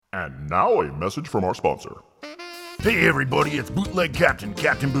And now a message from our sponsor. Hey everybody, it's Bootleg Captain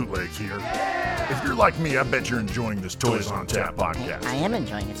Bootlegs here. If you're like me, I bet you're enjoying this Toys on Tap podcast. I am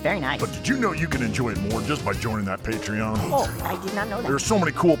enjoying it. It's very nice. But did you know you can enjoy it more just by joining that Patreon? Oh, I did not know that. There's so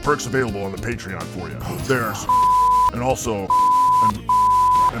many cool perks available on the Patreon for you. There's and also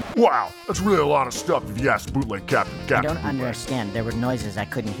and wow, that's really a lot of stuff if you ask Bootleg Captain I don't understand. There were noises I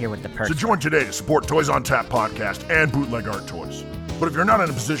couldn't hear with the perks. So join today to support Toys on Tap podcast and Bootleg Art Toys. But if you're not in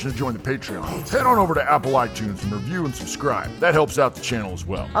a position to join the Patreon, head on over to Apple iTunes and review and subscribe. That helps out the channel as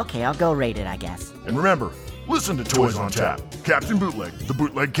well. Okay, I'll go rate it, I guess. And remember, listen to Toys on Tap. Captain Bootleg, the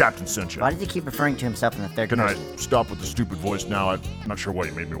Bootleg Captain sent you. Why does he keep referring to himself in the third Can person? I stop with the stupid voice now? I'm not sure why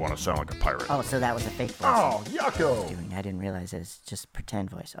you made me want to sound like a pirate. Oh, so that was a fake voice. Oh, yucko! I didn't realize it's just pretend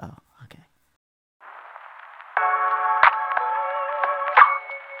voice. Oh, okay.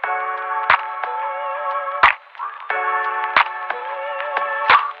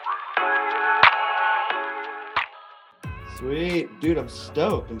 Sweet. Dude, I'm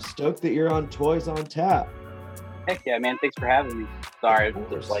stoked. I'm stoked that you're on Toys on Tap. Heck yeah, man. Thanks for having me. Sorry,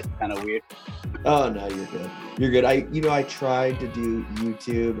 this light's kind of weird. Oh, no, you're good. You're good. I tried to do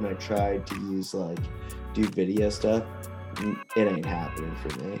YouTube and I tried to do video stuff. It ain't happening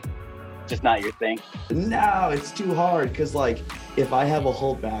for me. Just not your thing. No, it's too hard because, if I have a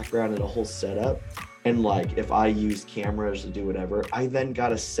whole background and a whole setup, and, if I use cameras to do whatever, I then got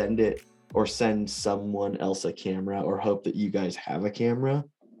to send it or send someone else a camera or hope that you guys have a camera.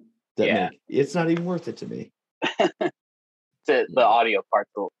 It's not even worth it to me. The audio part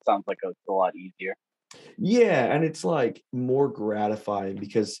sounds like it's a lot easier. Yeah, and it's more gratifying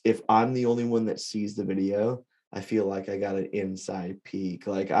because if I'm the only one that sees the video, I feel like I got an inside peek.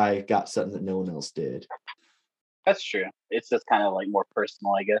 I got something that no one else did. That's true. It's just kind of more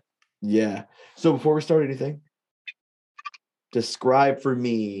personal, I guess. Yeah. So before we start anything, describe for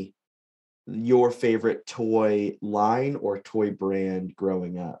me your favorite toy line or toy brand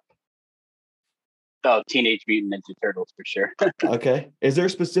growing up. Oh, Teenage Mutant Ninja Turtles for sure. Okay. Is there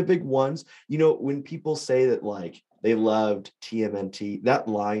specific ones? When people say that they loved TMNT, that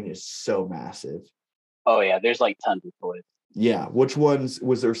line is so massive. Oh yeah, there's tons of toys. Yeah. Which ones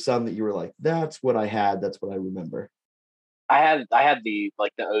was there some that you were like, that's what I had, that's what I remember? I had the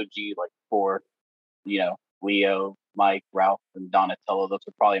OG four, Leo, Mike, Ralph, and Donatello. Those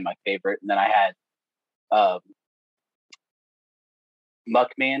were probably my favorite. And then I had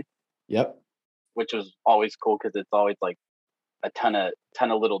Muckman. Yep. Which was always cool because it's always a ton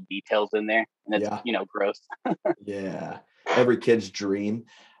of little details in there, and it's gross. Yeah, every kid's dream.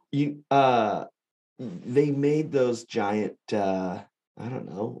 They made those giant. I don't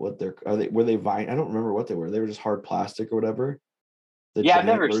know what were they vine? I don't remember what they were. They were just hard plastic or whatever. I've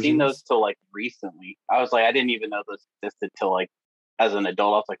never seen those till recently. I was I didn't even know those existed till as an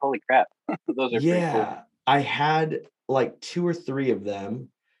adult. I was holy crap, those are pretty cool. I had 2 or 3 of them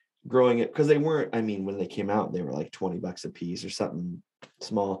growing up because they weren't, when they came out, they were $20 a piece or something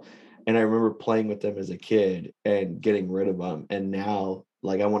small. And I remember playing with them as a kid and getting rid of them. And now,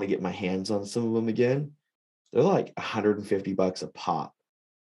 I want to get my hands on some of them again. They're $150 a pop.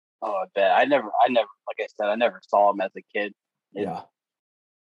 Oh, I bet. I never, like I said, I never saw them as a kid. Yeah.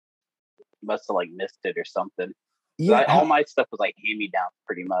 Must have missed it or something. Yeah. All my stuff was hand-me-down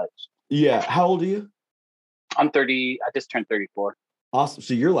pretty much. Yeah. How old are you? I'm 30. I just turned 34. Awesome.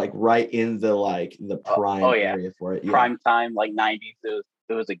 So you're right in the prime area for it. Yeah. Prime time, 90s.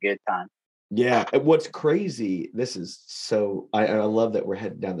 It was a good time. Yeah. What's crazy, this is so I love that we're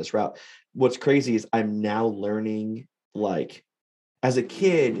heading down this route. What's crazy is I'm now learning, as a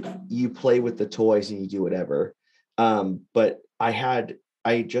kid, you play with the toys and you do whatever. But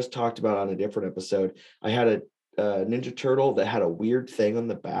I just talked about on a different episode, I had a Ninja Turtle that had a weird thing on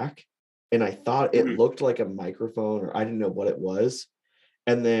the back. And I thought it looked like a microphone, or I didn't know what it was.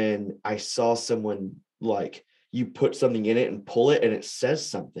 And then I saw someone you put something in it and pull it and it says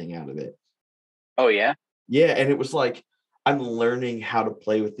something out of it. Oh, yeah? Yeah. And it was I'm learning how to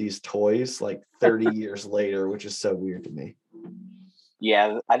play with these toys 30 years later, which is so weird to me.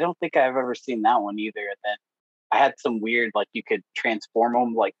 Yeah. I don't think I've ever seen that one either. And then I had some weird, you could transform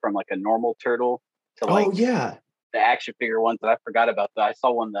them from a normal turtle to oh, yeah, the action figure ones that I forgot about. That I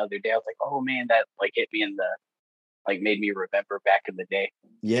saw one the other day. I was oh man, that hit me in the made me remember back in the day.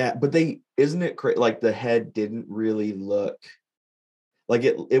 Yeah, but isn't it crazy? The head didn't really look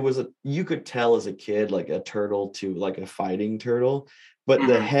it was you could tell as a kid a turtle to a fighting turtle, but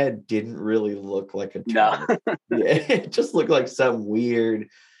the head didn't really look like a turtle. No. Yeah, it just looked like some weird.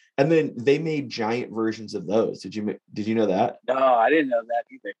 And then they made giant versions of those. Did you know that? No, I didn't know that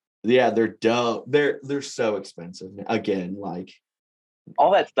either. Yeah, they're dope. They're so expensive. Again,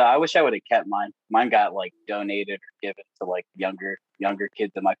 all that stuff. I wish I would have kept mine. Mine got like donated or given to like younger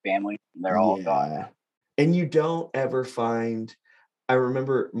kids in my family, and they're all gone. And you don't ever find. I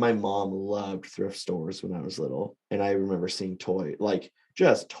remember my mom loved thrift stores when I was little, and I remember seeing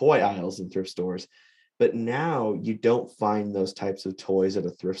just toy aisles in thrift stores. But now you don't find those types of toys at a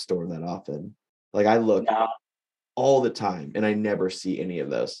thrift store that often. Like I look No, all the time, and I never see any of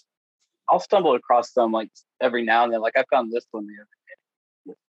those. I'll stumble across them like every now and then. Like I found this one the other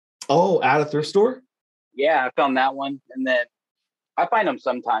day. Oh, at a thrift store? Yeah, I found that one, and then I find them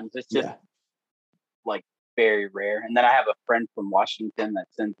sometimes. It's just like very rare. And then I have a friend from Washington that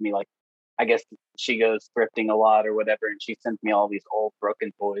sends me like, I guess she goes thrifting a lot or whatever, and she sends me all these old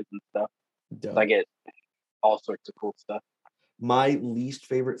broken toys and stuff. So I get all sorts of cool stuff. My least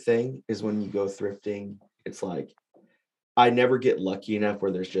favorite thing is when you go thrifting, it's like I never get lucky enough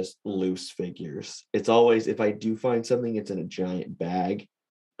where there's just loose figures. It's always, if I do find something, it's in a giant bag.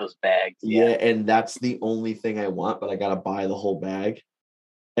 Those bags. Yeah, and that's the only thing I want, but I gotta buy the whole bag.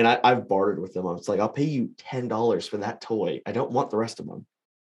 And I've bartered with them. It's like, I'll pay you $10 for that toy. I don't want the rest of them.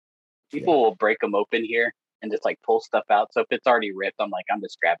 People will break them open here and just like pull stuff out. So if it's already ripped, I'm like, I'm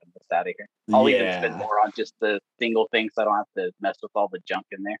just grabbing this out of here. I'll even spend more on just the single things. So I don't have to mess with all the junk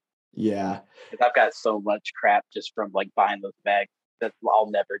in there. Yeah. Because I've got so much crap just from like buying those bags that I'll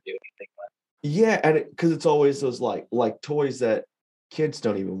never do anything with. Yeah, and because it's always those like toys that kids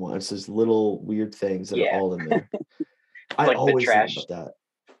don't even want. It's those little weird things that are all in there. I like always the trash think about that.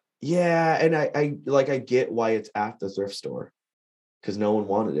 Yeah, and I get why it's at the thrift store because no one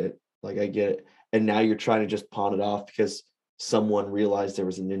wanted it. Like I get it. And now you're trying to just pawn it off because someone realized there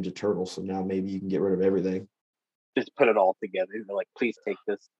was a Ninja Turtle. So now maybe you can get rid of everything. Just put it all together. They're like, please take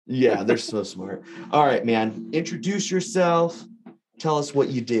this. Yeah, they're so smart. All right, man. Introduce yourself. Tell us what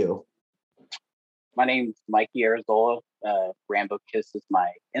you do. My name's Mikey Arizola. Rambo Kiss is my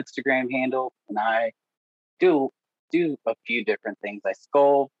Instagram handle. And I do a few different things. I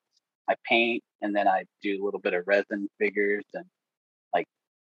sculpt, I paint, and then I do a little bit of resin figures and like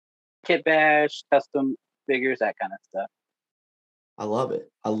kit bash, custom figures, that kind of stuff. I love it.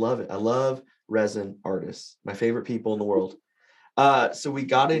 I love resin artists. My favorite people in the world. So we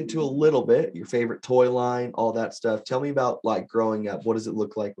got into a little bit your favorite toy line, all that stuff. Tell me about like growing up. What does it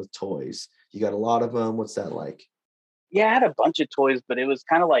look like with toys? You got a lot of them. What's that like? Yeah, I had a bunch of toys, but it was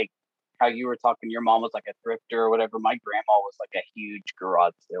kind of like how you were talking. Your mom was like a thrifter or whatever. My grandma was like a huge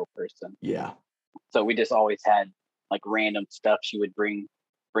garage sale person. Yeah. So we just always had like random stuff she would bring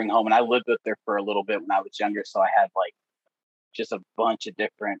home. And I lived with her for a little bit when I was younger. So I had like just a bunch of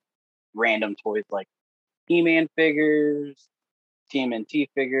different random toys like He-Man figures, TMNT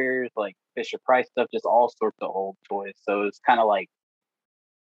figures, like Fisher Price stuff, just all sorts of old toys. So it's kind of like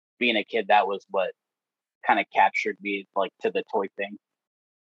being a kid, that was what kind of captured me like to the toy thing.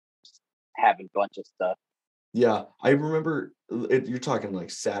 Just having a bunch of stuff. Yeah, I remember you're talking like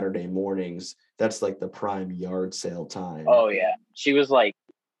Saturday mornings. That's like the prime yard sale time. Oh yeah. She was like,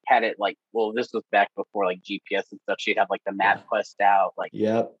 had it like, well, this was back before like GPS and stuff. She'd have like the map quest out, like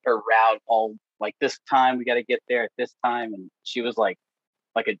her route, all like this time we got to get there at this time. And she was like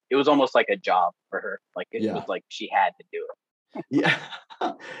it was almost like a job for her. Like it was like she had to do it. Yeah.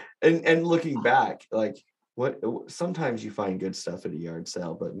 And looking back, like sometimes you find good stuff at a yard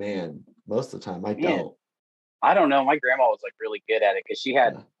sale, but man, most of the time don't. I don't know. My grandma was like really good at it because she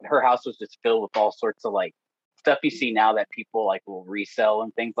had her house was just filled with all sorts of like stuff you see now that people like will resell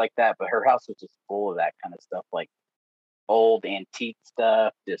and things like that. But her house was just full of that kind of stuff, like old antique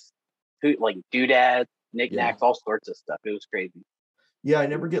stuff, just like doodads, knickknacks, all sorts of stuff. It was crazy. Yeah, I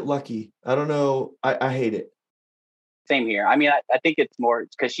never get lucky. I don't know. I hate it. Same here. I mean, I think it's more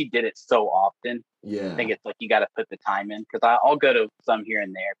because she did it so often. Yeah. I think it's like you got to put the time in because I'll go to some here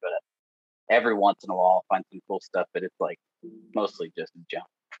and there, but every once in a while I'll find some cool stuff, but it's like mostly just junk.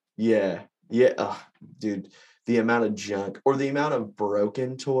 Yeah. Yeah. Oh, dude, the amount of junk or the amount of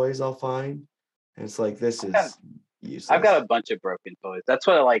broken toys I'll find. And it's like, this is useless. I've got a bunch of broken toys. That's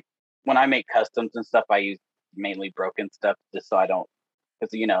what I like when I make customs and stuff. I use mainly broken stuff just so I don't,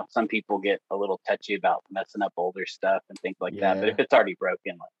 because you know some people get a little touchy about messing up older stuff and things like that. But if it's already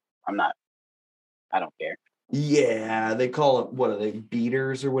broken, like I don't care. Yeah, they call it, what are they,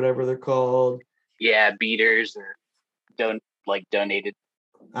 beaters or whatever they're called? Yeah, beaters or donated.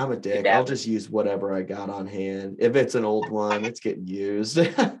 I'm a dick. I'll just use whatever I got on hand. If it's an old one, it's getting used.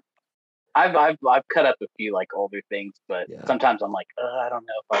 I've cut up a few like older things, but sometimes I'm like, I don't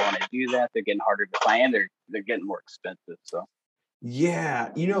know if I want to do that. They're getting harder to find. They're getting more expensive. So yeah,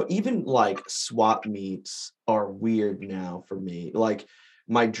 even like swap meets are weird now for me. Like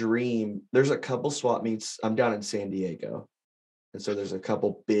my dream, there's a couple swap meets. I'm down in San Diego, And so there's a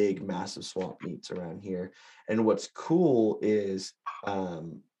couple big, massive swap meets around here. And what's cool is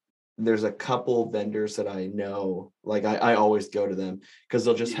there's a couple vendors that I know, like I always go to them because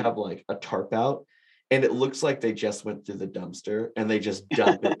they'll just have like a tarp out and it looks like they just went through the dumpster and they just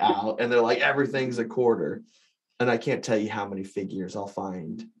dump it out and they're like, everything's a quarter. And I can't tell you how many figures I'll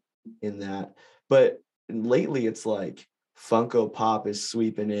find in that. But lately it's like Funko Pop is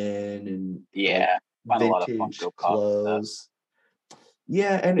sweeping in and Yeah, find a lot of vintage Funko Pop stuff. clothes.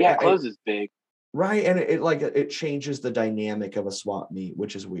 Yeah, and Yeah, clothes is big. right, and it changes the dynamic of a swap meet,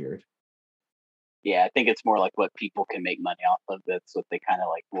 which is weird. Yeah, I think it's more like what people can make money off of. That's what they kind of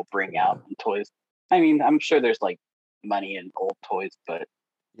like will bring Yeah. out in toys. I mean, I'm sure there's like money in old toys, but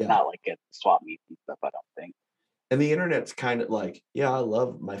Yeah, not like at swap meets and stuff. I don't think. and the internet's kind of like, yeah, I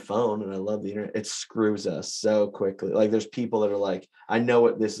love my phone and I love the internet. It screws us so quickly. Like there's people that are like, I know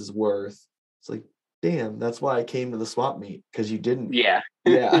what this is worth. It's like, damn, that's why I came to the swap meet because you didn't. Yeah,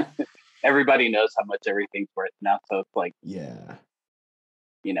 Yeah, everybody knows how much everything's worth now, so it's like, yeah.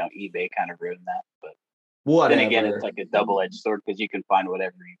 you know, eBay kind of ruined that. But Whatever. then again, it's like a double-edged sword because you can find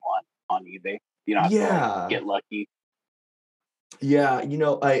whatever you want on eBay. You don't have to Yeah. like, get lucky. Yeah, you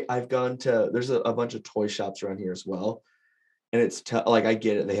know, I've gone to, there's a bunch of toy shops around here as well. And it's like, I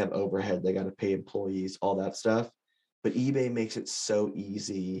get it. They have overhead, they got to pay employees, all that stuff. But eBay makes it so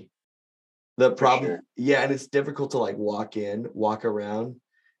easy. The problem, sure. yeah, and it's difficult to like walk around,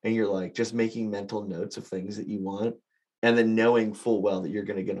 and you're like just making mental notes of things that you want, and then knowing full well that you're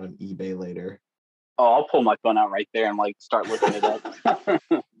going to get on eBay later. Oh, I'll pull my phone out right there and like start looking it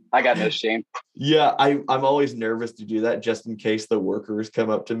up. I got no shame. Yeah, I'm always nervous to do that just in case the workers come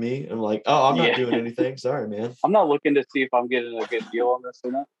up to me. I'm like, oh, I'm not Yeah. doing anything. Sorry, man. I'm not looking to see if I'm getting a good deal on this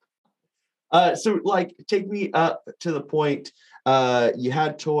or not. So like take me up to the point, you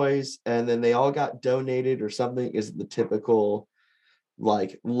had toys and then they all got donated or something. Is it the typical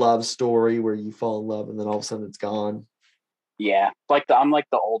like love story where you fall in love and then all of a sudden it's gone? Yeah, I'm like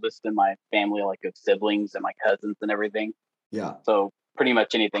the oldest in my family, like of siblings and my cousins and everything. Yeah. So pretty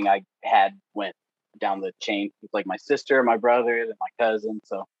much anything I had went down the chain. It's like my sister, my brother, and my cousin.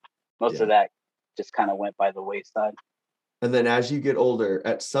 So most of that just kind of went by the wayside. And then as you get older,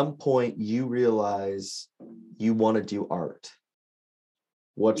 at some point you realize you want to do art.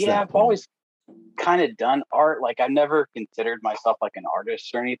 What's that? I've always kind of done art. Like I've never considered myself like an artist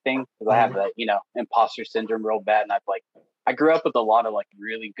or anything because I have that, you know, imposter syndrome real bad. And I grew up with a lot of like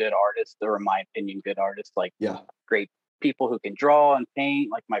really good artists, or in my opinion, good artists, like great people who can draw and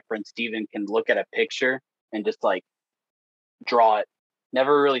paint. Like my friend Steven can look at a picture and just like draw it.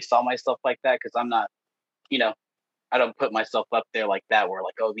 Never really saw myself like that because I'm not, you know, I don't put myself up there like that where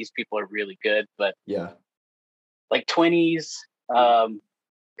like, oh, these people are really good. But like 20s,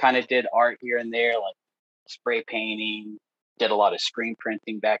 kind of did art here and there, like spray painting, did a lot of screen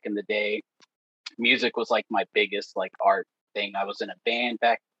printing back in the day. Music was like my biggest like art thing. I was in a band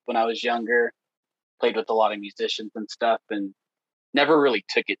back when I was younger, played with a lot of musicians and stuff, and never really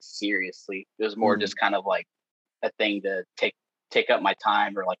took it seriously. It was more just kind of like a thing to take up my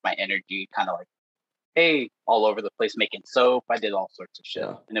time or like my energy, kind of like, hey, all over the place making soap. I did all sorts of shit.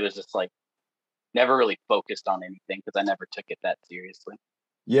 And it was just like never really focused on anything because I never took it that seriously.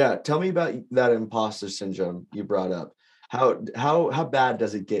 Yeah, tell me about that imposter syndrome you brought up. How bad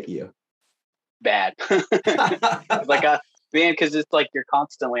does it get you? Bad. Like man, because it's like you're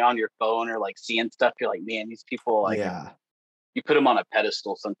constantly on your phone or like seeing stuff. You're like, man, these people, like, you put them on a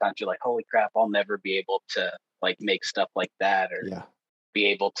pedestal. Sometimes you're like, holy crap, I'll never be able to like make stuff like that or be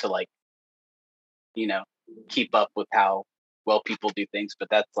able to like, you know, keep up with how well people do things. But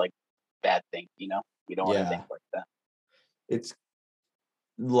that's like bad thing, you know. You don't want to think like that. It's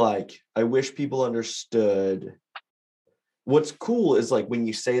like, I wish people understood. What's cool is like when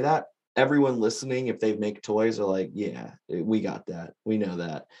you say that, everyone listening, if they make toys, are like, yeah, we got that, we know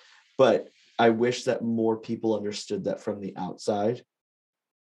that. But I wish that more people understood that from the outside,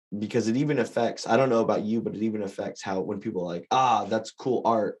 because it even affects, I don't know about you, but it even affects how when people are like, that's cool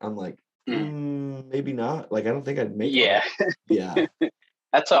art, I'm like, maybe not. Like I don't think I'd make art.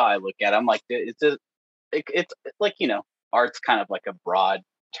 That's how I look at it. I'm like, it's like, you know, art's kind of like a broad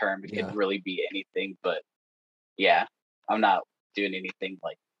term. It could really be anything, but I'm not doing anything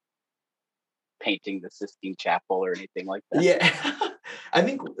like painting the Sistine Chapel or anything like that. I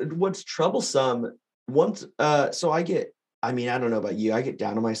think what's troublesome once so I don't know about you, I get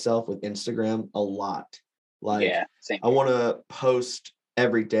down on myself with Instagram a lot. Like same I want to post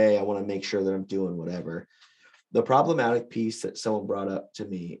every day. I want to make sure that I'm doing whatever. The problematic piece that someone brought up to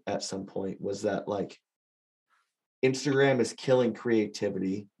me at some point was that like Instagram is killing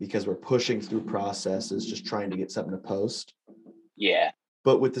creativity because we're pushing through processes just trying to get something to post. Yeah.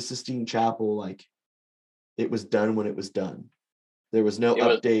 But with the Sistine Chapel, like it was done when it was done. There was no It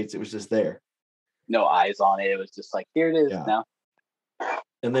was updates. It was just there. no eyes on it. It was just like, here it is Yeah. now.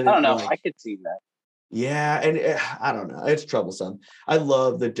 And then I don't know. like, I could see that. yeah, and I don't know. It's troublesome. I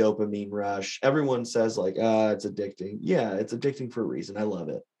love the dopamine rush. Everyone says like, it's addicting. Yeah, it's addicting for a reason. I love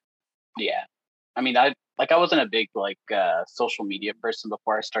it. Yeah. I mean, I wasn't a big like social media person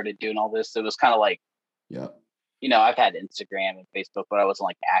before I started doing all this. It was kind of like, Yeah. I've had Instagram and Facebook, but I wasn't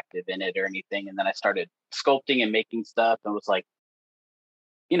like active in it or anything. And then I started sculpting and making stuff and was like,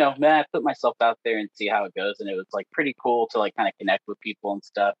 man, I put myself out there and see how it goes. And it was like pretty cool to like kind of connect with people and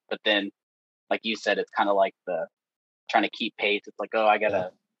stuff. But then, like you said, it's kind of like the trying to keep pace. It's like, oh, I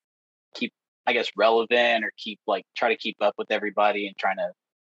gotta keep, I guess, relevant or try to keep up with everybody and trying to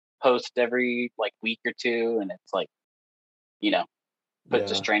post every like week or two. And it's like,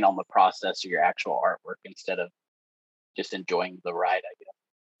 puts a strain on the process of your actual artwork instead of just enjoying the ride, I guess.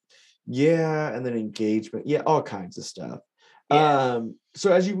 Yeah, and then engagement. Yeah, all kinds of stuff. Yeah.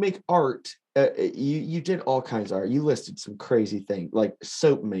 So as you make art, you did all kinds of art. You listed some crazy things, like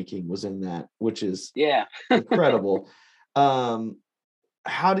soap making was in that, which is incredible.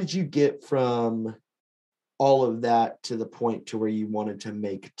 How did you get from all of that to the point to where you wanted to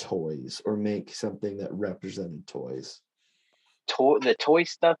make toys or make something that represented toys? The toy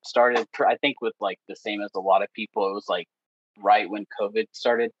stuff started, I think, with like the same as a lot of people. It was like right when COVID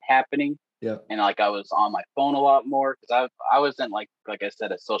started happening. Yeah. And like I was on my phone a lot more because I wasn't like I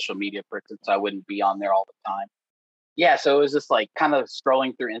said, a social media person, so I wouldn't be on there all the time. Yeah, so it was just like kind of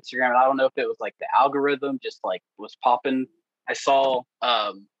scrolling through Instagram, and I don't know if it was like the algorithm just like was popping. I saw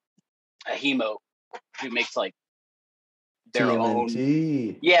a Hemo who makes like their TMNT. own,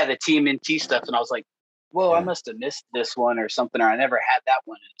 the TMNT stuff, and I was like, whoa, I must have missed this one or something, or I never had that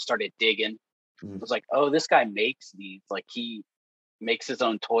one, and started digging. I was like, oh, this guy makes these, like he makes his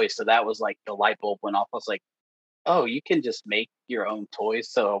own toys. So that was like the light bulb went off. I was like, oh, you can just make your own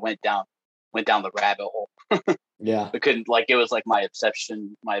toys. So I went down the rabbit hole. Yeah. I couldn't, like, it was like my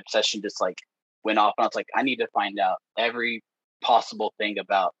obsession just like went off, and I was like, I need to find out every possible thing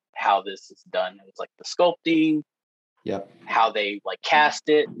about how this is done. It was like the sculpting, how they like cast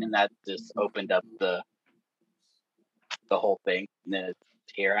it, and that just opened up the whole thing. And then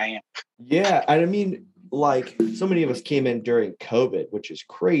here I am. Yeah, and I mean, like so many of us came in during COVID, which is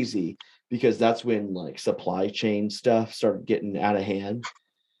crazy because that's when like supply chain stuff started getting out of hand.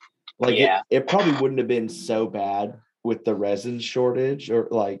 Like it probably wouldn't have been so bad with the resin shortage or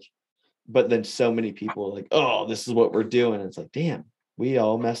like, but then so many people are like, oh, this is what we're doing. And it's like, damn, we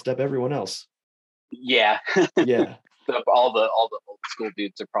all messed up everyone else. Yeah. Yeah. So all the old school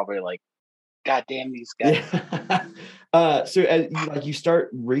dudes are probably like, God damn these guys. Yeah. So as you start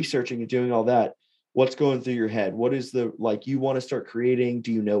researching and doing all that, what's going through your head? What is you want to start creating?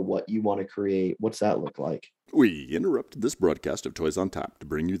 Do you know what you want to create? What's that look like? We interrupted this broadcast of Toys on Tap to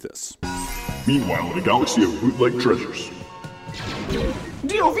bring you this. Meanwhile, in a galaxy of bootleg treasures.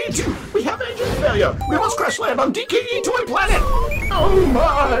 DOV2, we have engine failure. We must crash land on DKE Toy Planet. Oh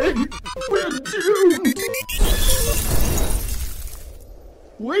my, we're doomed.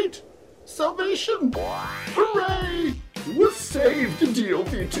 Wait, salvation. Hooray, we're saved,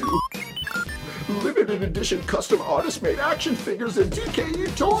 DOV2. Limited edition custom artist-made action figures and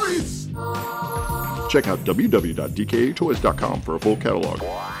DKE toys. Check out www.dketoys.com for a full catalog.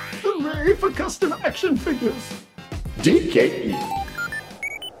 Hooray for custom action figures. DKE.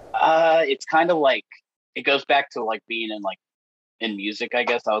 It's kind of like, it goes back to like being in music, I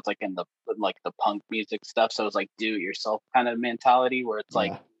guess. I was like in the punk music stuff, so it was like do it yourself kind of mentality where it's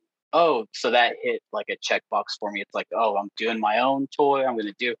like, oh, so that hit like a checkbox for me. It's like, oh, I'm doing my own toy. I'm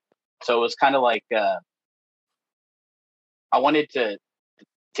gonna do. So it was kind of like I wanted to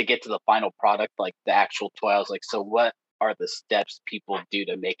get to the final product, like the actual toy. I was like, so what are the steps people do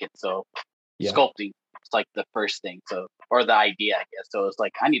to make it? So sculpting, it's like the first thing. So, or the idea, I guess. So it was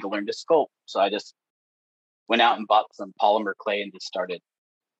like, I need to learn to sculpt. So I just went out and bought some polymer clay and just started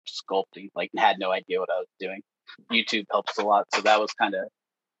sculpting, like had no idea what I was doing. YouTube helps a lot. So that was kind of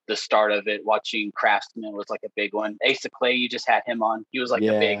the start of it. Watching Craftsman was like a big one. Asa Clay, you just had him on. He was like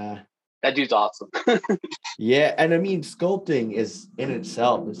that dude's awesome. Yeah. And I mean, sculpting is in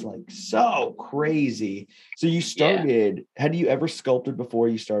itself is like so crazy. So you started, had you ever sculpted before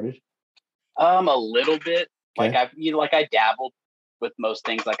you started? A little bit. Okay. Like I dabbled with most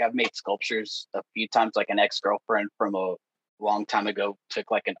things. Like I've made sculptures a few times. Like an ex-girlfriend from a long time ago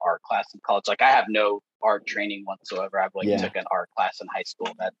took like an art class in college. Like I have no art training whatsoever. I've took an art class in high school.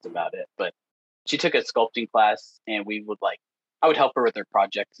 That's about it. But she took a sculpting class, and I would help her with her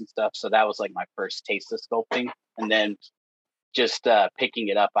projects and stuff. So that was like my first taste of sculpting. And then just picking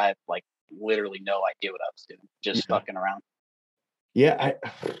it up, I had like literally no idea what I was doing, just Yeah. fucking around. Yeah,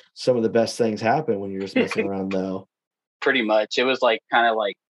 some of the best things happen when you're just messing around, though. Pretty much, it was like kind of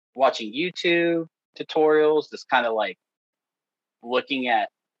like watching YouTube tutorials, just kind of like looking at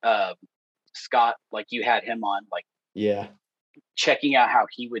Scott, like you had him on, like Yeah, checking out how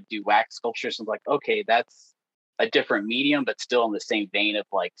he would do wax sculptures. And like, okay, that's a different medium, but still in the same vein of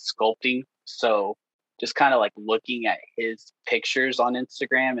like sculpting. So just kind of like looking at his pictures on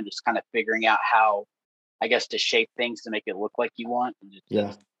Instagram and just kind of figuring out how, I guess, to shape things to make it look like you want. And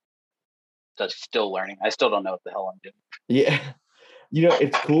yeah, just still learning. I still don't know what the hell I'm doing. yeah. You know,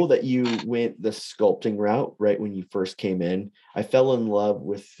 it's cool that you went the sculpting route right when you first came in. I fell in love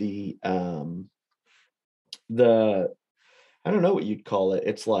with the I don't know what you'd call it.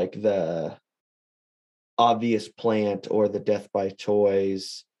 It's like the obvious plant or the Death by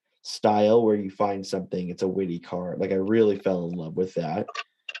Toys style where you find something, it's a witty card. Like I really fell in love with that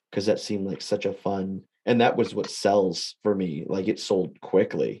because that seemed like such a fun, and that was what sells for me. Like it sold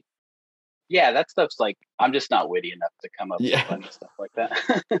quickly. Yeah, that stuff's like, I'm just not witty enough to come up Yeah. with funny stuff like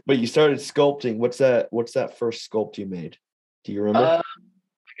that. But you started sculpting. What's that first sculpt you made? Do you remember?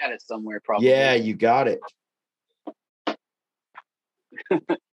 I got it somewhere probably. Yeah, you got it.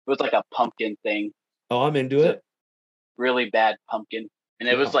 It was like a pumpkin thing, Oh, I'm into it. really bad pumpkin. And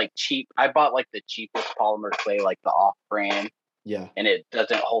it was like cheap. I bought like the cheapest polymer clay, like the off brand, Yeah. and it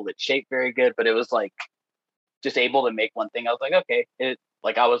doesn't hold its shape very good, but it was like just able to make one thing. I was like, okay,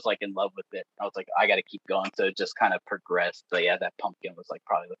 I was like in love with it. I was like, I got to keep going. So it just kind of progressed. But yeah, that pumpkin was like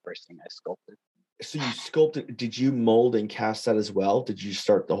probably the first thing I sculpted. So you sculpted, did you mold and cast that as well? Did you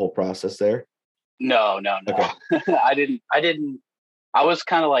start the whole process there? No. Okay. I didn't. I was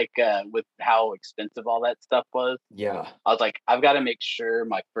kind of like with how expensive all that stuff was. Yeah. I was like, I've got to make sure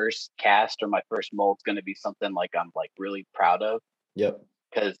my first cast or my first mold's going to be something like I'm like really proud of, Yep.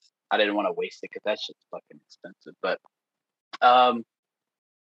 because I didn't want to waste it because that shit's fucking expensive. But I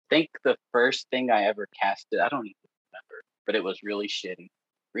think the first thing I ever casted, I don't even remember, but it was really shitty,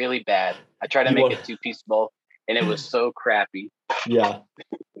 really bad. I tried to You make want- a 2-piece mold and it was so crappy. Yeah.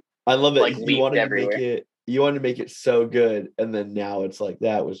 I love it. Like You leaked wanted to everywhere. make it so good, and then now it's like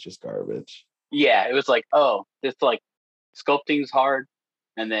that was just garbage. Yeah, it was like, oh, this like sculpting's hard,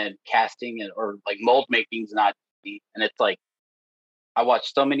 and then casting or like mold making's not easy. And it's like I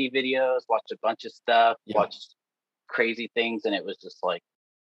watched so many videos, watched a bunch of stuff, Yeah. watched crazy things, and it was just like,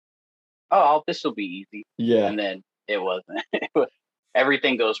 oh, this will be easy. Yeah. And then it wasn't.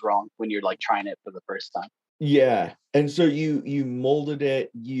 Everything goes wrong when you're like trying it for the first time. Yeah. And so you molded it,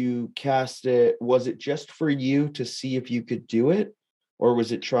 you cast it. Was it just for you to see if you could do it? Or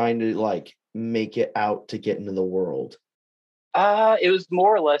was it trying to like make it out to get into the world? It was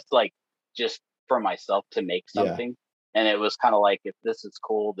more or less like just for myself to make Yeah. something. And it was kind of like, if this is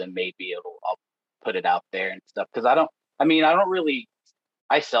cool, then maybe I'll put it out there and stuff. Cause I don't really,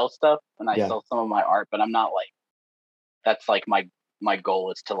 I sell stuff and I Yeah. sell some of my art, but I'm not like, that's like my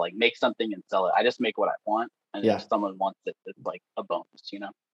goal is to like make something and sell it. I just make what I want. And Yeah. if someone wants it, it's like a bonus, you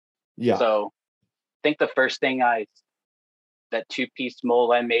know? Yeah. So I think the first thing that 2-piece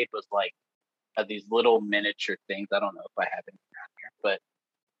mold I made was like these little miniature things. I don't know if I have any around here, but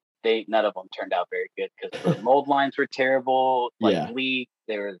none of them turned out very good because the mold lines were terrible, like Yeah. leaked.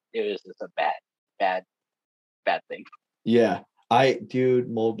 It was just a bad thing. Yeah. Dude,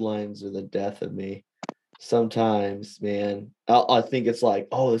 mold lines are the death of me. Sometimes, man, I think it's like,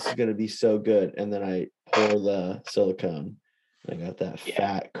 oh, this is going to be so good. And then I pour the silicone. I got that Yeah.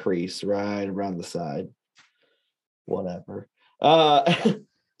 fat crease right around the side. Whatever.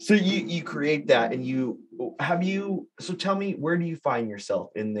 So you create that and so tell me, where do you find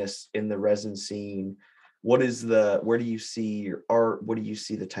yourself in the resin scene? Where do you see your art? What do you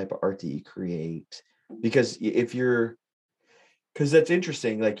see the type of art that you create? Because that's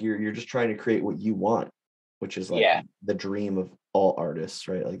interesting. Like you're just trying to create what you want, which is like Yeah. the dream of all artists,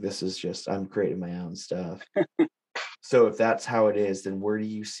 right? Like this is just, I'm creating my own stuff. So if that's how it is, then where do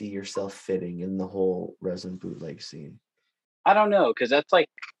you see yourself fitting in the whole resin bootleg scene? I don't know, because that's like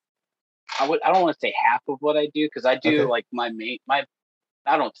I don't want to say half of what I do, because I do Okay. like my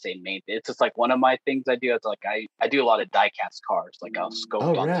I don't say main. It's just like one of my things I do. It's like I do a lot of die cast cars. Like I'll scope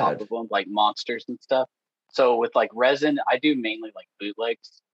Oh, on rad. top of them, like monsters and stuff. So with like resin, I do mainly like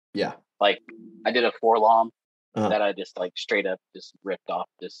bootlegs. Yeah. Like I did a Forlom Uh-huh. that I just like straight up just ripped off,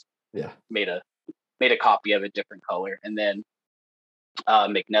 just Yeah. made a copy of a different color, and then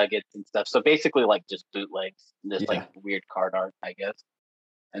McNuggets and stuff. So basically like just bootlegs, just like weird card art, I guess.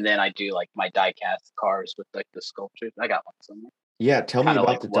 And then I do like my die cast cars with like the sculptures. I got one somewhere. Yeah. Tell me Kinda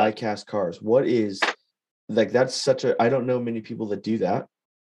about like the what- die cast cars. What is like that's such a, I don't know many people that do that.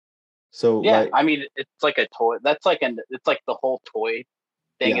 So Yeah, like, I mean, it's like a toy. That's like it's like the whole toy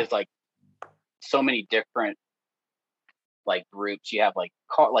thing yeah, is like so many different like groups. You have like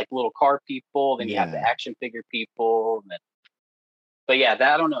car, like little car people, then you have the yeah, action figure people. And then, but yeah,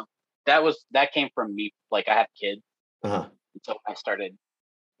 that I don't know. That came from me. Like I have kids, uh-huh, and so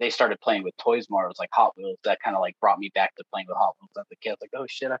they started playing with toys more. It was like Hot Wheels. That kind of like brought me back to playing with Hot Wheels as a kid. I was like, oh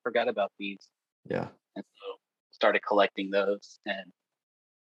shit, I forgot about these. yeah, And so started collecting those. And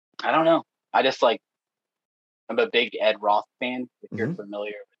I don't know. I just like, I'm a big Ed Roth fan, if you're hmm,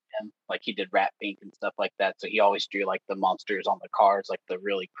 familiar with him. Like he did Rat Pink and stuff like that. So he always drew like the monsters on the cars, like the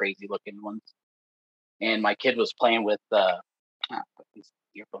really crazy looking ones. And my kid was playing with these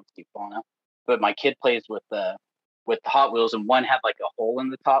earphones keep falling out. But my kid plays with the Hot Wheels, and one had like a hole in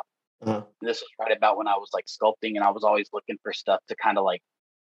the top. uh-huh, And this was right about when I was like sculpting, and I was always looking for stuff to kind of like,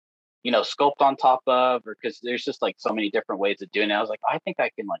 sculpt on top of, or because there's just like so many different ways of doing it. I was like, I think I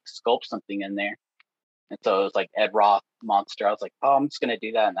can like sculpt something in there. And so it was like Ed Roth monster. I was like, oh, I'm just gonna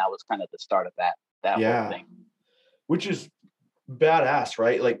do that, and that was kind of the start of that whole yeah, thing. which is badass,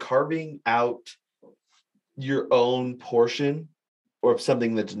 right? Like carving out your own portion or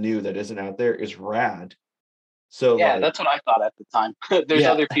something that's new that isn't out there is rad. So Yeah, like, that's what I thought at the time. There's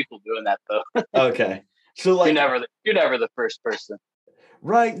yeah, other people doing that though. okay. So like, You're never the first person.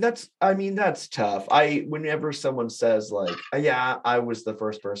 right, that's, I mean, that's tough. Whenever someone says like, yeah, I was the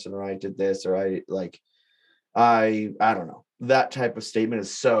first person, or I did this, or I like, I don't know. That type of statement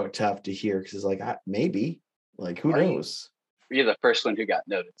is so tough to hear because it's like, maybe, like, who Or knows? you're the first one who got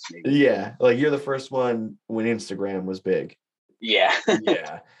noticed, maybe. Yeah, like you're the first one when Instagram was big. Yeah.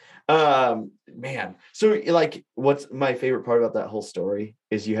 Yeah. Man. So like what's my favorite part about that whole story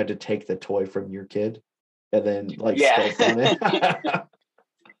is you had to take the toy from your kid and then like Yeah. sculpt on it.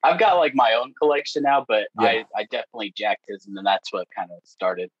 I've got like my own collection now, but Yeah. I definitely jacked his, and then that's what kind of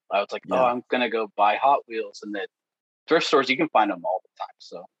started. I was like, oh, Yeah. I'm gonna go buy Hot Wheels, and then thrift stores you can find them all the time.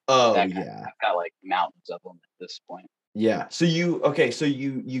 So Oh that kind yeah. I've got like mountains of them at this point. Yeah. So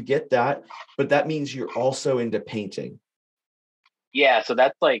you get that, but that means you're also into painting. Yeah, so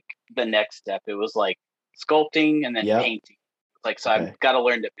that's like the next step. It was like sculpting and then Yep. painting. Like so, Okay. I've got to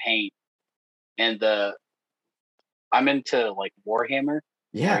learn to paint, and I'm into like Warhammer.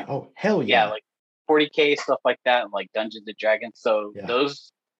 Yeah. Oh, hell Yeah, yeah. like 40K stuff like that, and like Dungeons and Dragons. So Yeah.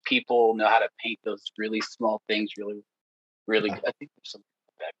 those people know how to paint those really small things really, really Yeah. good. I think there's some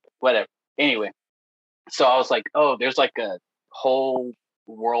back, whatever. Anyway, so I was like, oh, there's like a whole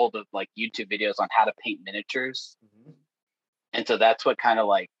world of like YouTube videos on how to paint miniatures, Mhm. and so that's what kind of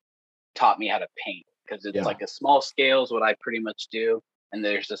like taught me how to paint, because it's Yeah. like a small scale is what I pretty much do, and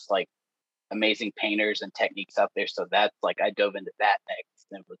there's just like amazing painters and techniques out there. So that's like I dove into that next,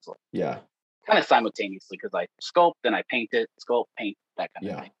 and it was like Yeah. kind of simultaneously because I sculpt and I paint it, sculpt, paint, that kind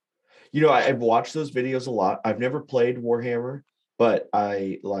of Yeah. thing. You know, I've watched those videos a lot. I've never played Warhammer, but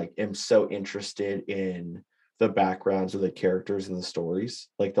I like am so interested in the backgrounds of the characters and the stories.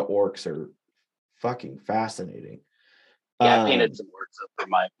 Like the orcs are fucking fascinating. Yeah, I painted Um, some works up for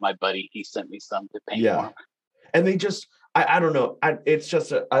my buddy. He sent me some to paint for yeah. him. And they just I don't know. It's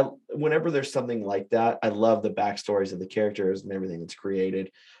just whenever there's something like that, I love the backstories of the characters and everything that's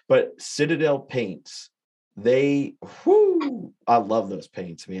created. But Citadel paints, I love those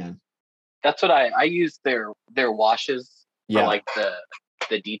paints, man. That's what I use their washes for Yeah. like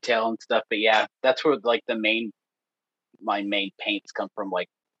the detail and stuff. But yeah, that's where like my main paints come from, like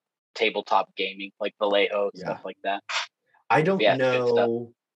tabletop gaming, like Vallejo, Yeah. stuff like that. I But don't yeah, it's good stuff.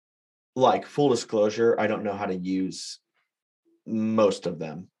 know, like full disclosure, I don't know how to use most of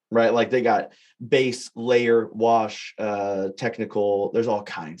them, right? Like they got base, layer, wash, technical, there's all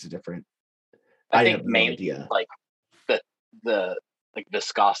kinds of different. I I think have no mainly idea. like the like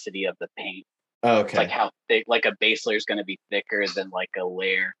viscosity of the paint. It's like Okay. how thick, like a base layer is going to be thicker than like a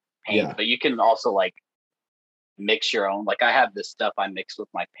layer paint. Yeah. But you can also like mix your own. Like I have this stuff I mix with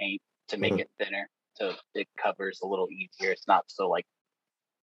my paint to make Uh-huh. it thinner, so it covers a little easier. It's not so like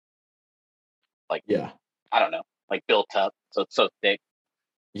Yeah. I don't know, like built up, so it's so thick.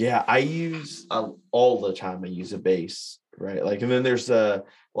 Yeah, I use all the time. I use a base, right? Like, and then there's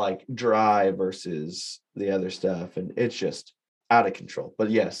like dry versus the other stuff, and it's just out of control. But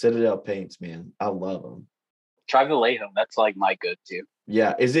yeah, Citadel paints, man, I love them. Try Vallejo. That's like my go-to.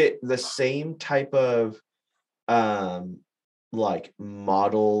 Yeah, is it the same type of um like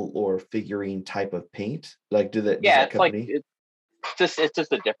model or figurine type of paint? Like, does Yeah, that it's like company? it's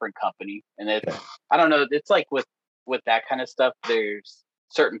just a different company, and it's Okay. I don't know. It's like with that kind of stuff. There's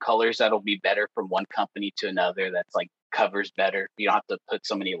certain colors that'll be better from one company to another. That's like covers better. You don't have to put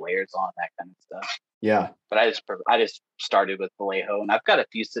so many layers on, that kind of stuff. Yeah. But I just started with Vallejo, and I've got a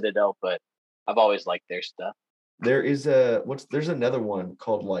few Citadel, but I've always liked their stuff. There's another one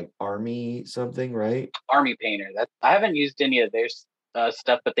called like Army something, right? Army Painter. I haven't used any of their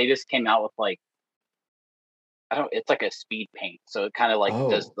stuff, but they just came out with like, it's like a speed paint. So it kind of like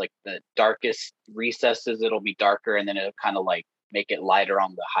does like the darkest recesses, it'll be darker, and then it'll kind of like make it lighter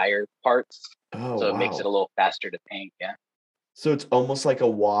on the higher parts. Oh, so it makes it a little faster to paint. Yeah. So it's almost like a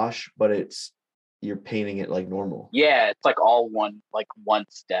wash, but you're painting it like normal. Yeah, it's like all one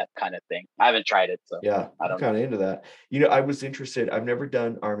step kind of thing. I haven't tried it, so yeah, I'm kind of into that. I was interested. I've never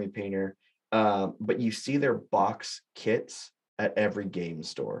done Army Painter, but you see their box kits at every game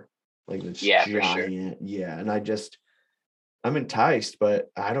store, like this giant. For sure. Yeah, and I'm enticed,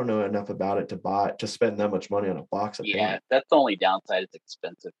 but I don't know enough about it to spend that much money on a box of paint. That's the only downside. It's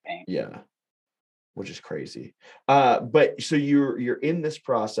expensive paint. Yeah, which is crazy. But so you're in this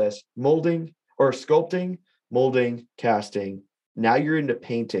process, molding or sculpting, molding, casting. Now you're into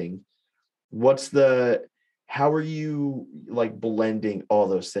painting. How are you like blending all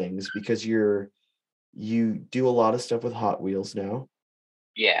those things? Because you do a lot of stuff with Hot Wheels now.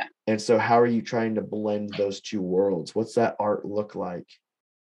 Yeah. And so how are you trying to blend those two worlds? What's that art look like?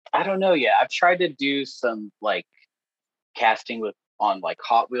 I don't know yet. I've tried to do some like casting on like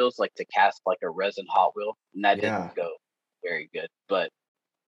Hot Wheels, like to cast like a resin Hot Wheel, and that didn't go very good. But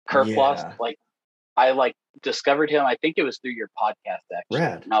Kerfloss, like I like discovered him. I think it was through your podcast actually.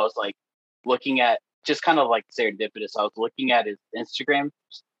 Rad. And I was like looking at, just kind of like serendipitous, I was looking at his Instagram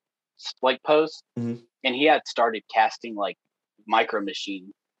like post, mm-hmm. and he had started casting like Micro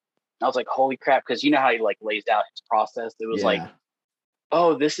Machine. I was like, holy crap, because you know how he like lays out his process. It was like,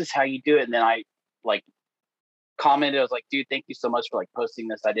 oh, this is how you do it. And then I like commented, I was like, dude, thank you so much for like posting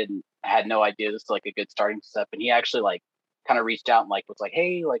this. I had no idea this is like a good starting step. And he actually like kind of reached out and like was like,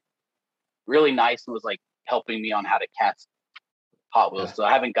 hey, like really nice, and was like helping me on how to cast Hot Wheels. So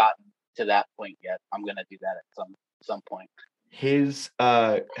I haven't gotten to that point yet. I'm gonna do that at some point.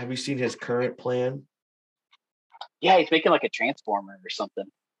 Have you seen his current plan? Yeah, he's making like a transformer or something.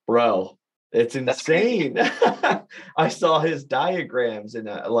 Bro, it's insane. I saw his diagrams, and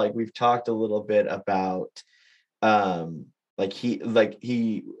like we've talked a little bit about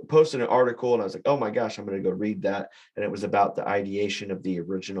he posted an article, and I was like, oh my gosh, I'm going to go read that. And it was about the ideation of the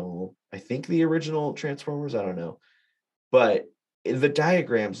original Transformers. I don't know, but the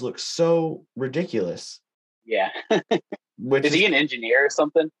diagrams look so ridiculous. Yeah. Is he an engineer or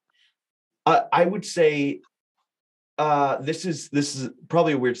something? I would say this is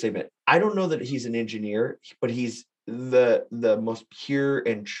probably a weird statement. I don't know that he's an engineer, but he's the most pure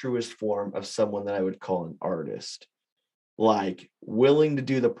and truest form of someone that I would call an artist. Like willing to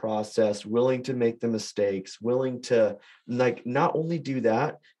do the process, willing to make the mistakes, willing to like not only do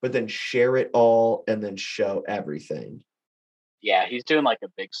that, but then share it all and then show everything. Yeah, he's doing like a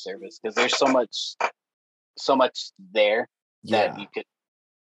big service, because there's so much there that you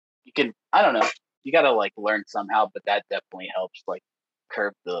can I don't know, you got to like learn somehow, but that definitely helps like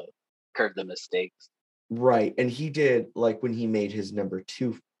curb the mistakes. Right. And he did, like when he made his number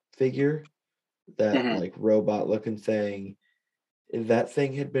 2 figure, that like robot looking thing, that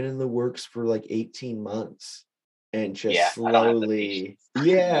thing had been in the works for like 18 months and just slowly.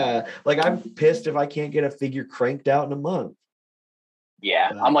 Yeah. Like I'm pissed if I can't get a figure cranked out in a month.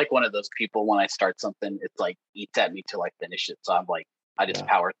 Yeah. I'm like one of those people, when I start something, it's like eats at me till I finish it. So I'm like, I just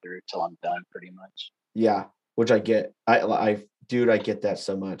power through till I'm done pretty much. Yeah. Which I get. I get that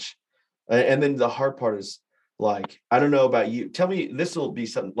so much. And then the hard part is like, I don't know about you. Tell me, this will be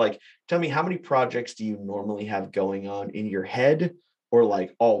something like, tell me how many projects do you normally have going on in your head, or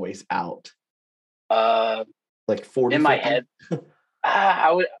like always out? Like 40 in my head.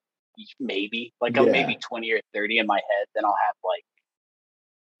 I would maybe like maybe 20 or 30 in my head. Then I'll have like,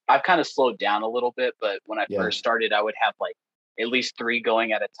 I've kind of slowed down a little bit, but when I first started, I would have like at least 3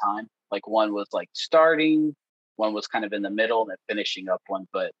 going at a time. Like one was like starting, one was kind of in the middle, and then finishing up one.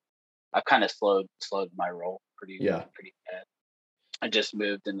 But I've kind of slowed my roll pretty bad. I just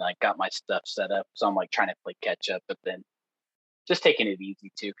moved and like got my stuff set up, so I'm like trying to play catch up, but then just taking it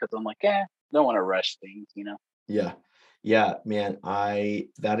easy too, because I'm like, don't want to rush things, you know. Yeah, man.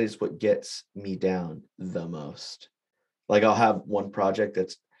 That is what gets me down the most. Like I'll have one project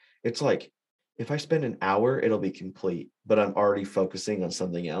it's like if I spend an hour, it'll be complete, but I'm already focusing on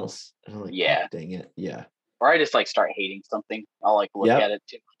something else. And I'm like, oh, dang it. Yeah. Or I just like start hating something. I'll like look at it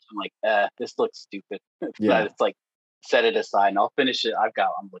too much. I'm like, this looks stupid. But it's like, set it aside and I'll finish it. I'm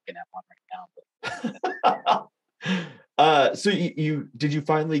looking at one right So you did you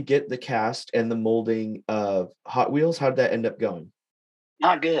finally get the cast and the molding of Hot Wheels? How did that end up going?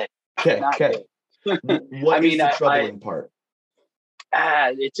 Not good. Okay, Not okay. good. What is the troubling part?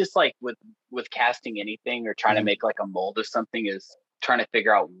 It's just like with casting anything or trying to make like a mold of something is trying to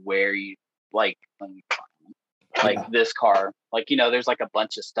figure out where you like this car, like, there's like a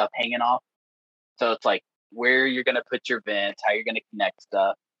bunch of stuff hanging off. So it's like where you're going to put your vents, how you're going to connect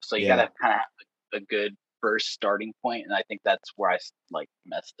stuff. So you got to kind of have a good first starting point. And I think that's where I like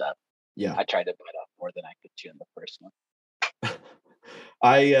messed up. Yeah. I tried to bite off more than I could chew in the first one.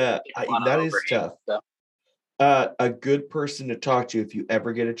 That is tough. Stuff. A good person to talk to if you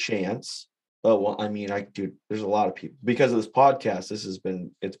ever get a chance. Oh, well, I mean, there's a lot of people because of this podcast. It's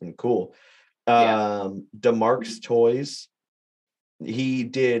been cool. DeMarc's Toys. He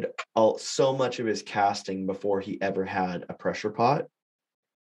did so much of his casting before he ever had a pressure pot,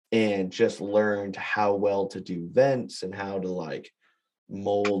 and just learned how well to do vents and how to like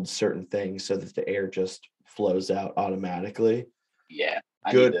mold certain things so that the air just flows out automatically. Yeah.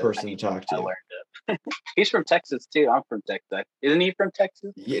 Good person to talk to. I learned it. He's from Texas too. I'm from Texas. Isn't he from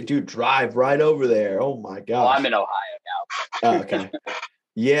Texas? Yeah, dude, drive right over there. Oh my gosh. Well, I'm in Ohio now. Oh, okay.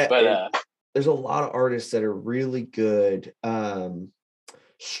 Yeah. But there's a lot of artists that are really good.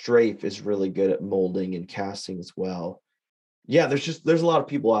 Strafe is really good at molding and casting as well. Yeah, there's a lot of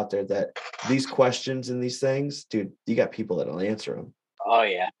people out there that these questions and these things, dude, you got people that'll answer them. Oh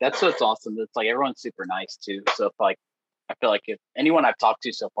yeah, that's what's awesome. It's like everyone's super nice too. So if like I feel like if anyone I've talked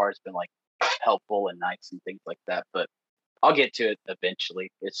to so far has been like helpful and nice and things like that, but I'll get to it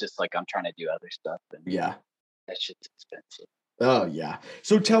eventually. It's just like I'm trying to do other stuff, and that shit's expensive. Oh yeah.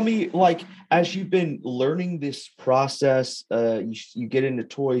 So tell me, like, as you've been learning this process, you get into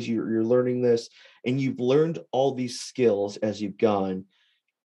toys, you're learning this, and you've learned all these skills as you've gone.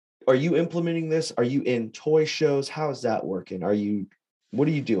 Are you implementing this? Are you in toy shows? How is that working? What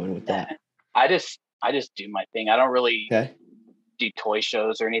are you doing with that? I just do my thing. I don't really do toy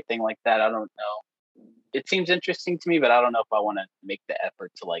shows or anything like that. I don't know. It seems interesting to me, but I don't know if I want to make the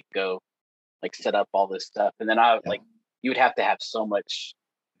effort to like go like set up all this stuff. And then you would have to have so much,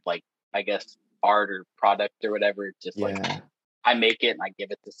 like, I guess, art or product or whatever. Just like I make it and I give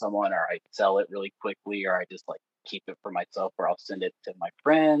it to someone, or I sell it really quickly, or I just like keep it for myself, or I'll send it to my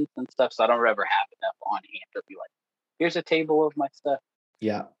friends and stuff. So I don't ever have enough on hand to be like, here's a table of my stuff.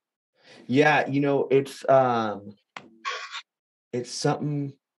 Yeah. Yeah. It's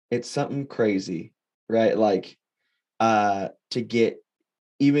something crazy, right? Like, to get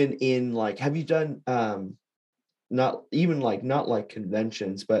even in like, have you done, not like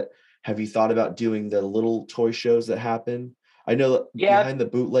conventions, but have you thought about doing the little toy shows that happen? I know that Behind the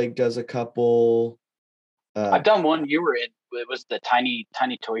Bootleg does a couple. I've done one you were in. It was the tiny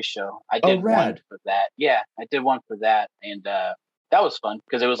toy show. I did one for that. Yeah, I did one for that, and that was fun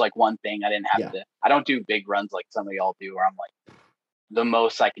because it was like one thing. I didn't have to. I don't do big runs like some of y'all do, where I'm like, the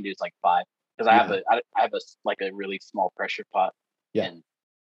most I can do is like 5 because I have a really small pressure pot and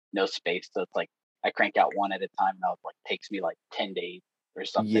no space, so it's like I crank out one at a time, and it takes me like 10 days or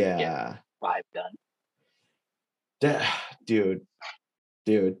something to get 5 done. Dude.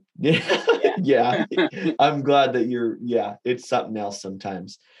 Yeah. I'm glad that it's something else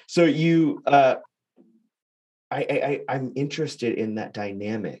sometimes. So I'm interested in that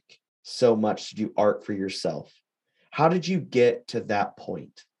dynamic so much to do art for yourself. How did you get to that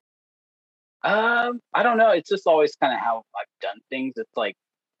point? I don't know. It's just always kind of how I've done things. It's like,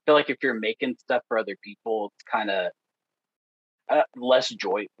 I feel like if you're making stuff for other people, it's kind of less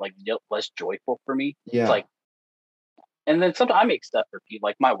joyful for me. Yeah. It's like, and then sometimes I make stuff for people.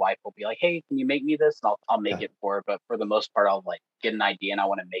 Like my wife will be like, "Hey, can you make me this?" And I'll make it for her. But for the most part, I'll like get an idea and I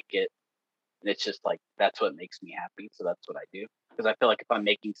want to make it. And it's just like, that's what makes me happy. So that's what I do. Because I feel like if I'm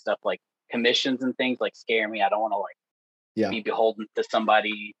making stuff like commissions and things like scare me, I don't want to like be beholden to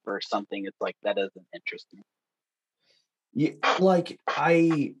somebody for something. It's like, that doesn't interest me. Yeah, like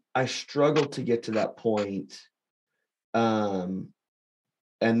I struggle to get to that point. And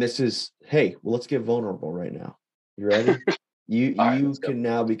this is, let's get vulnerable right now. You ready? You can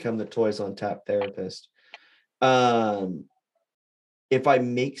now become the Toys on Tap therapist. If I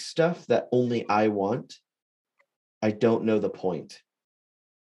make stuff that only I want, I don't know the point.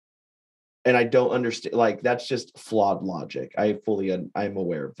 And I don't understand, like, that's just flawed logic. I'm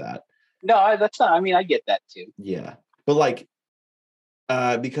aware of that. No, that's not, I mean, I get that too. Yeah. But like,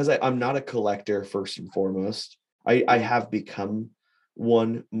 because I'm not a collector first and foremost, I have become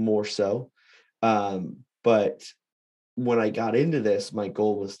one more so. But when I got into this, my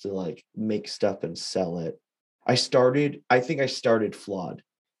goal was to like make stuff and sell it. I think I started flawed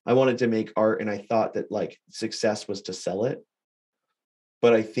I wanted to make art, and I thought that like success was to sell it.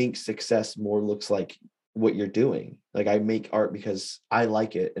 But I think success more looks like what you're doing. Like I make art because I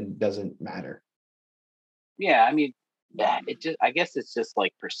like it and it doesn't matter. Yeah, I mean, I guess it's just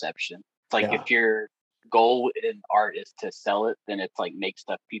like perception. It's like Yeah. if your goal in art is to sell it, then it's like make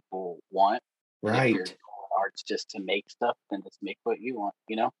stuff people want. And if your Right. goal in art's just to make stuff, then just make what you want,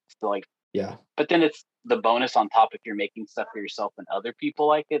 So like, Yeah. but then it's the bonus on top. If you're making stuff for yourself and other people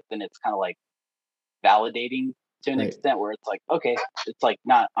like it, then it's kind of like validating to an Right. extent where it's like, okay, it's like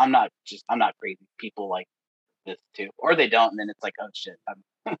I'm not crazy. People like this too, or they don't, and then it's like, oh shit,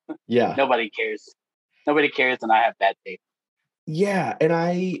 Yeah. nobody cares, and I have bad taste. Yeah. And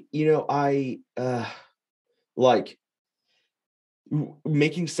I like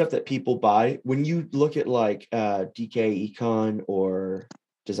making stuff that people buy. When you look at like DK Econ or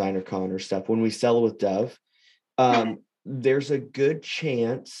Designer Con or stuff, when we sell with Dove, there's a good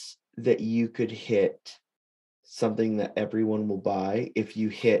chance that you could hit something that everyone will buy if you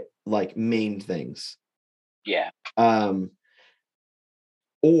hit like main things. Yeah.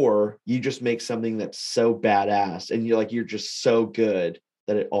 Or you just make something that's so badass and you're just so good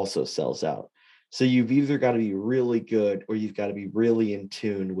that it also sells out. So you've either got to be really good or you've got to be really in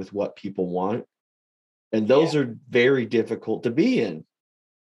tune with what people want. And those are very difficult to be in.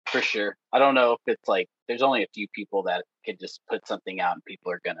 For sure. I don't know if it's like there's only a few people that could just put something out and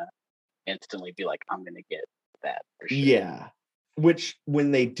people are gonna instantly be like, I'm gonna get that for sure. Yeah. Which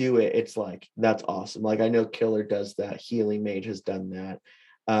when they do it, it's like, that's awesome. Like I know Killer does that. Healing Mage has done that.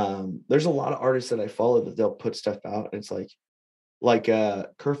 There's a lot of artists that I follow that they'll put stuff out and it's like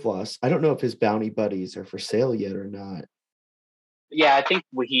Kerfloss. I don't know if his bounty buddies are for sale yet or not. Yeah, I think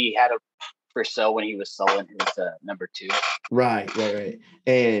he had a for sale when he was selling his number 2. Right.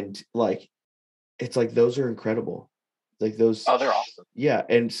 And like it's like those are incredible. Like those. Oh, they're awesome. Yeah.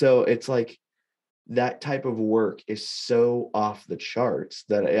 And so it's like that type of work is so off the charts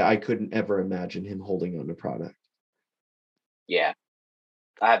that I couldn't ever imagine him holding on to product. Yeah.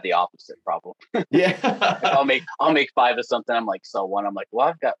 I have the opposite problem. Yeah. I'll make 5 of something. I'm like, sell one. I'm like, well,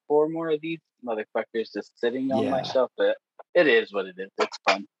 I've got 4 more of these motherfuckers just sitting on my shelf. But it is what it is. It's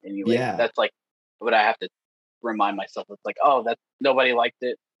fun anyway. Yeah. That's like what I have to remind myself. It's like, oh, that's nobody liked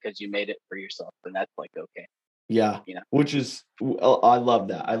it because you made it for yourself, and that's like okay. Yeah. Which is, I love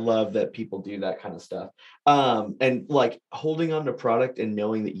that. I love that people do that kind of stuff. And like holding on to product and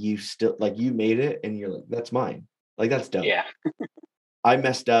knowing that you still like you made it and you're like, that's mine. Like that's dope. Yeah. I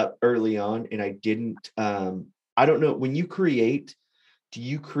messed up early on and I didn't, I don't know, when you create, do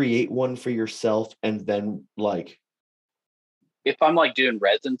you create one for yourself and then like, if I'm like doing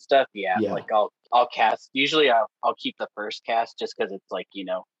resin stuff, like I'll cast, usually I'll keep the first cast just because it's like,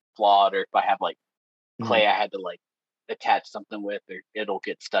 flawed, or if I have like clay I had to like attach something with, or it'll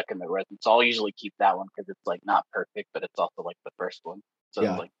get stuck in the resin. So I'll usually keep that one because it's like not perfect, but it's also like the first one. So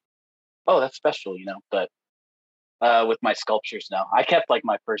it's like, oh, that's special, But with my sculptures now, I kept like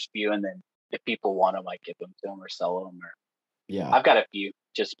my first few, and then if people want them, I give them to them or sell them. Or I've got a few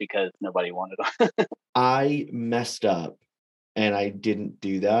just because nobody wanted them. I messed up and I didn't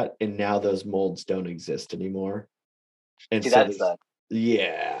do that, and now those molds don't exist anymore. And see, that's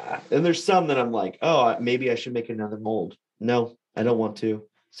and there's some that I'm like, oh, maybe I should make another mold. No, I don't want to.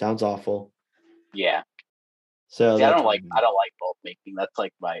 Sounds awful. Yeah. So see, I don't like mold making. That's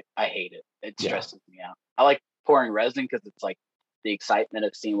like I hate it. It stresses me out. I like pouring resin because it's like the excitement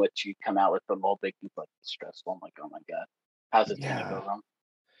of seeing what you come out with from mold making is like stressful. I'm like, oh my god, how's it gonna go wrong?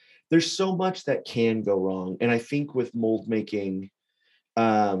 There's so much that can go wrong, and I think with mold making,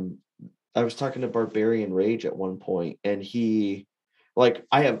 I was talking to Barbarian Rage at one point, and he, like,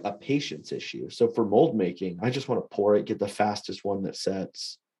 I have a patience issue. So for mold making, I just want to pour it, get the fastest one that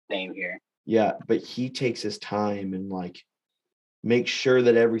sets. Same here. Yeah, but he takes his time and like make sure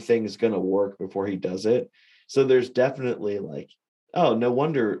that everything is going to work before he does it. So there's definitely like, oh, no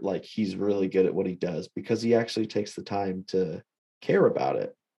wonder like he's really good at what he does, because he actually takes the time to care about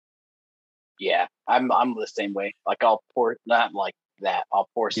it. Yeah, I'm the same way. Like I'll pour, not like that. I'll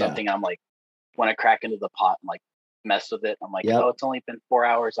pour something. I'm like, when I crack into the pot and like mess with it, I'm like, oh, it's only been 4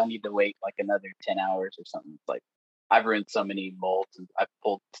 hours. I need to wait like another 10 hours or something. It's like I've ruined so many molds and I've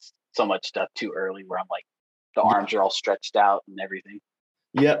pulled so much stuff too early where I'm like, the arms are all stretched out and everything.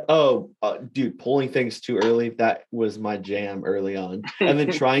 Yeah. Oh, dude, pulling things too early. That was my jam early on. And then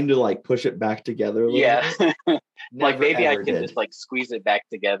trying to like push it back together a little bit. Like maybe I can just like squeeze it back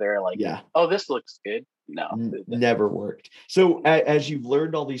together. Like, oh, this looks good. No, never worked. So as you've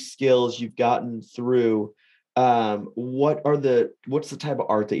learned all these skills, you've gotten through, what's the type of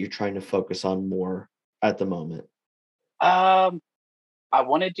art that you're trying to focus on more at the moment? I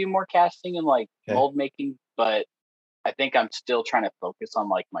want to do more casting and like Okay. mold making, but I think I'm still trying to focus on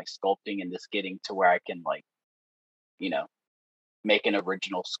like my sculpting and just getting to where I can like, make an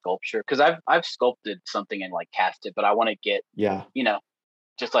original sculpture. Cause I've sculpted something and like cast it, but I want to get, Yeah.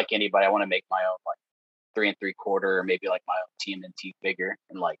 just like anybody, I want to make my own like 3 3/4 or maybe like my own TMNT figure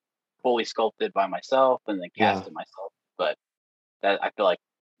and like fully sculpted by myself and then cast Yeah. it myself. But that I feel like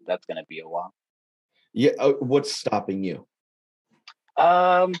that's gonna be a while. Yeah. What's stopping you?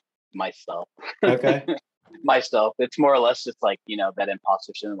 Myself. Okay. Myself. It's more or less just like, that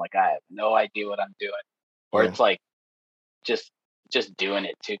imposter syndrome, like I have no idea what I'm doing. Or Yeah. it's like just doing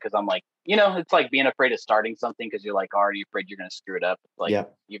it too, because I'm like, it's like being afraid of starting something because you're like already afraid you're gonna screw it up. It's like Yeah.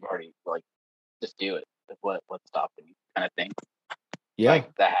 you've already like just do it. Like, what's stopping you kind of thing. Yeah.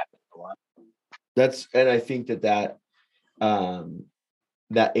 Like that happens a lot. And I think that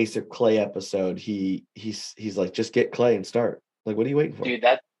that Ace of Clay episode, he's like, just get clay and start. Like, what are you waiting for? Dude,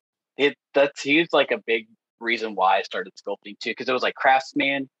 he's like a big reason why I started sculpting too, because it was like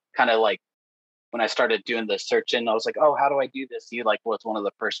Craftsman, kind of like when I started doing the searching, I was like, oh, how do I do this? He like was one of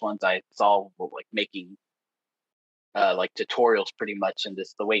the first ones I saw like making like tutorials pretty much, and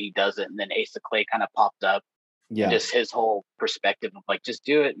this the way he does it. And then Ace of Clay kind of popped up, Yeah. and just his whole perspective of like, just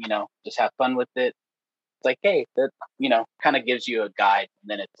do it, just have fun with it. It's like, hey, that kind of gives you a guide,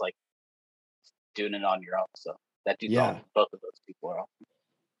 and then it's like doing it on your own. So that dude's awesome. Both of those people are awesome.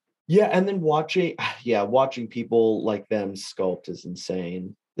 Yeah, and then watching people like them sculpt is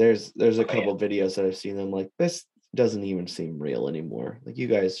insane. There's a couple videos that I've seen them like, this doesn't even seem real anymore. Like, you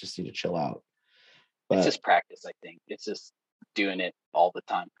guys just need to chill out. But it's just practice, I think. It's just doing it all the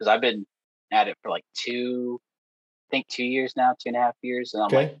time. Because I've been at it for like 2 years now, 2.5 years. And I'm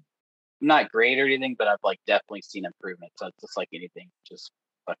like, I'm not great or anything, but I've like definitely seen improvement. So it's just like anything, just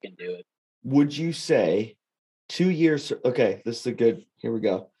fucking do it. Would you say 2 years? Okay, this is a good, here we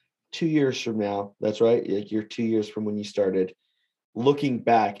go. 2 years from now, that's right. Like, you're 2 years from when you started. Looking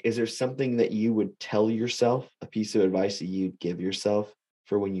back, is there something that you would tell yourself, a piece of advice that you'd give yourself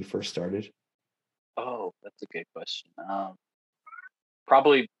for when you first started? Oh, that's a good question.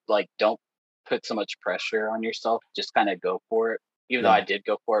 Probably like don't put so much pressure on yourself. Just kind of go for it. Even though I did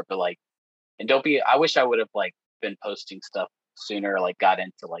go for it, but like, and don't be. I wish I would have like been posting stuff sooner, or like got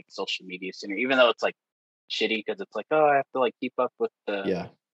into like social media sooner. Even though it's like shitty because it's like, oh, I have to like keep up with the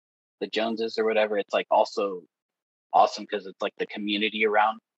Joneses or whatever. It's like also awesome because it's like the community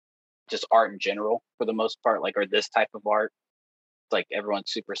around just art in general for the most part, like, or this type of art. It's like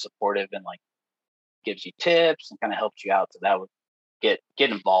everyone's super supportive and like gives you tips and kind of helps you out. So that would get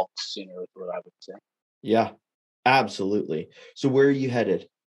involved sooner with what I would say. Yeah, absolutely. So where are you headed?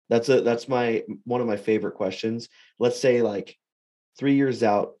 That's one of my favorite questions. Let's say like 3 years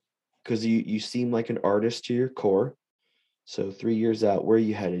out, because you seem like an artist to your core. So 3 years out, where are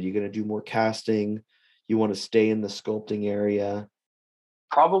you headed? You going to do more casting? You want to stay in the sculpting area?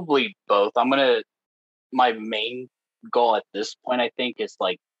 Probably both. My main goal at this point, I think, is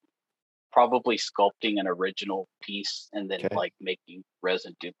like probably sculpting an original piece and then like making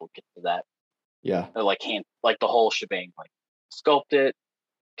resin duplicates of that. Yeah. Or like the whole shebang, like sculpt it,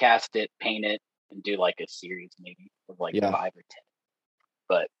 cast it, paint it, and do like a series maybe of like 5 or 10.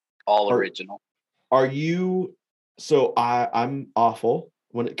 But all original. Are you so I'm awful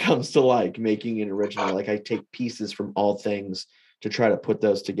when it comes to like making an original. Like, I take pieces from all things to try to put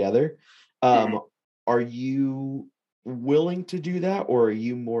those together. Are you willing to do that, or are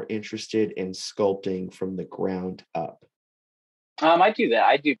you more interested in sculpting from the ground up? I do that.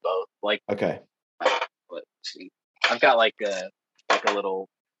 I do both. Like, okay. Let's see. I've got like a little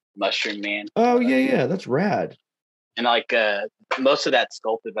mushroom man. Oh yeah, that's rad. And like most of that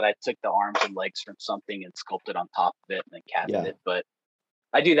sculpted, but I took the arms and legs from something and sculpted on top of it and then cast it. But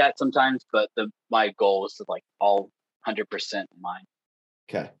I do that sometimes. But my goal is to like all 100% mine.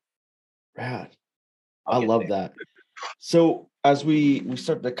 Okay, rad. I love that. So as we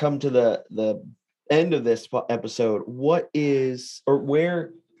start to come to the end of this episode, what is, or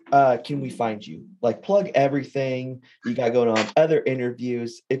where can we find you? Like, plug everything you got going on, other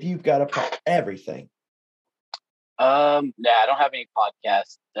interviews, if you've got everything. I don't have any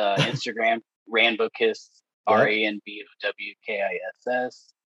podcasts. Instagram, Ranbokiss,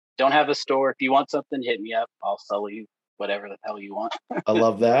 RANBOWKISS. Don't have a store. If you want something, hit me up. I'll sell you whatever the hell you want. I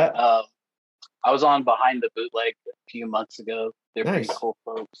love that. I was on Behind the Bootleg a few months ago. They're pretty cool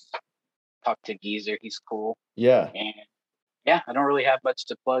folks. Talked to Geezer. He's cool. Yeah. And I don't really have much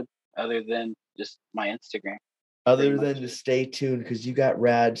to plug other than just my Instagram. Other than to stay tuned, because you got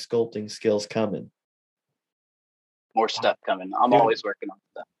rad sculpting skills coming. More stuff coming. I'm always working on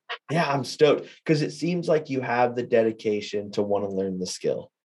stuff. Yeah, I'm stoked because it seems like you have the dedication to want to learn the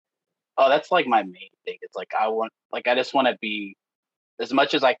skill. Oh, that's like my main thing. It's like I just want to be as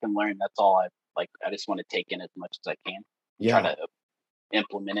much as I can learn. That's all I just want to take in as much as I can. Yeah. Try to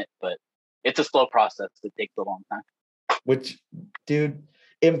implement it, but it's a slow process. It takes a long time. Which, dude,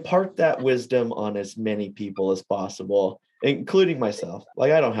 impart that wisdom on as many people as possible, including myself.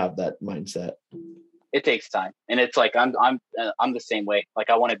 Like, I don't have that mindset. It takes time, and it's like I'm the same way. Like,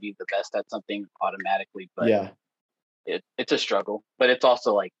 I want to be the best at something automatically, but Yeah. It's a struggle. But it's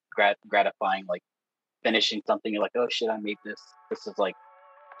also like gratifying, like finishing something. You're like, oh shit, I made this. This is like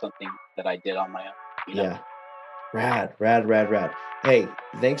something that I did on my own. You know? Yeah. Rad. Hey,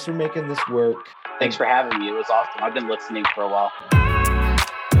 thanks for making this work. Thanks for having me. It was awesome. I've been listening for a while.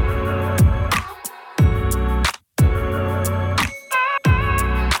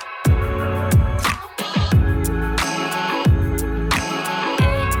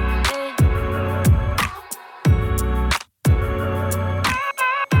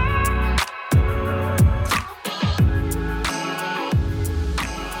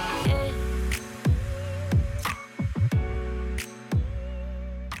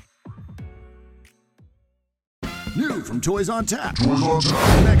 New from Toys on Tap. Toys on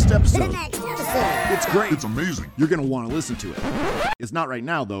Tap. Next episode. episode. It's great. It's amazing. You're going to want to listen to it. It's not right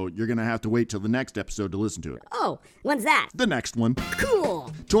now, though. You're going to have to wait till the next episode to listen to it. Oh, when's that? The next one.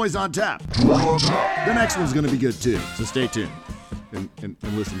 Cool. Toys on Tap. Toys on Tap. The next one's going to be good, too. So stay tuned and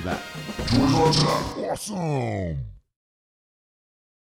listen to that. Toys on Tap. Awesome.